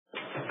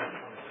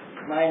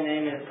My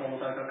name is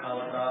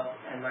Kawabata,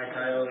 and my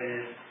title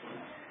is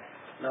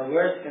The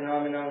Worst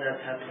Phenomenon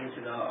That's Happening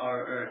to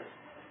our Earth.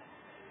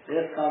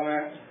 This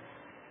summer,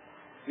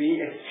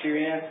 we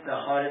experienced the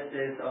hottest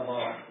days of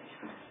all.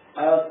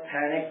 I was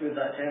panicked with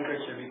the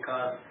temperature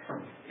because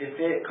if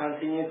it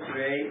continued to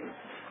rain,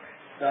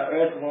 the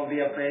Earth won't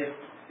be a place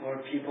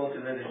for people to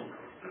live in.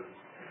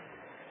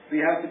 We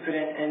have to put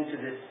an end to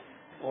this,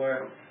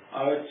 or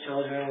our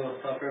children will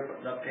suffer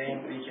the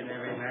pain we can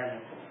never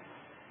imagine.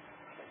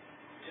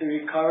 To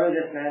recover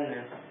this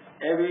madness,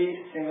 every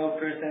single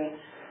person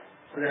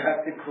would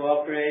have to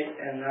cooperate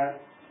and not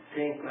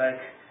think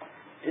like,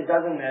 it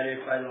doesn't matter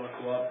if I don't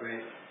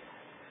cooperate.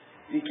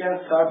 We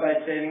can start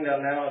by saving the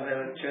amount of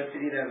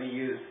electricity that we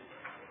use.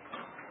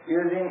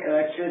 Using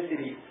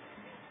electricity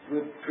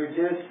would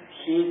produce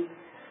heat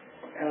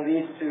and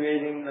leads to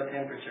raising the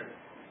temperature.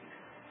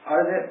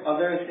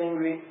 Other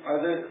things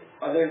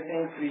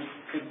we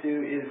could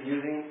do is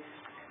using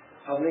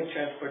public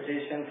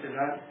transportation to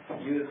not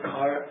use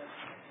cars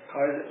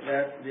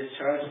that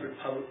discharge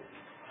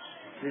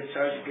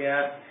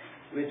gas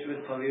which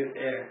would pollute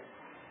air.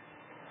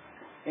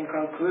 In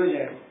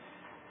conclusion,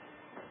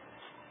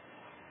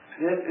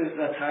 this is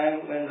the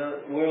time when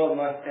the world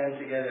must stand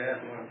together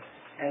as one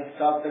and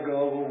stop the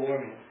global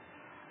warming.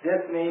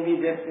 This may be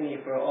destiny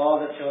for all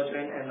the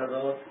children and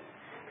those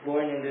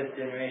born in this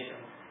generation.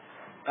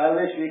 I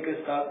wish we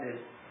could stop this.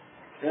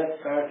 Let's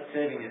start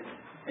saving it.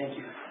 Thank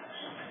you.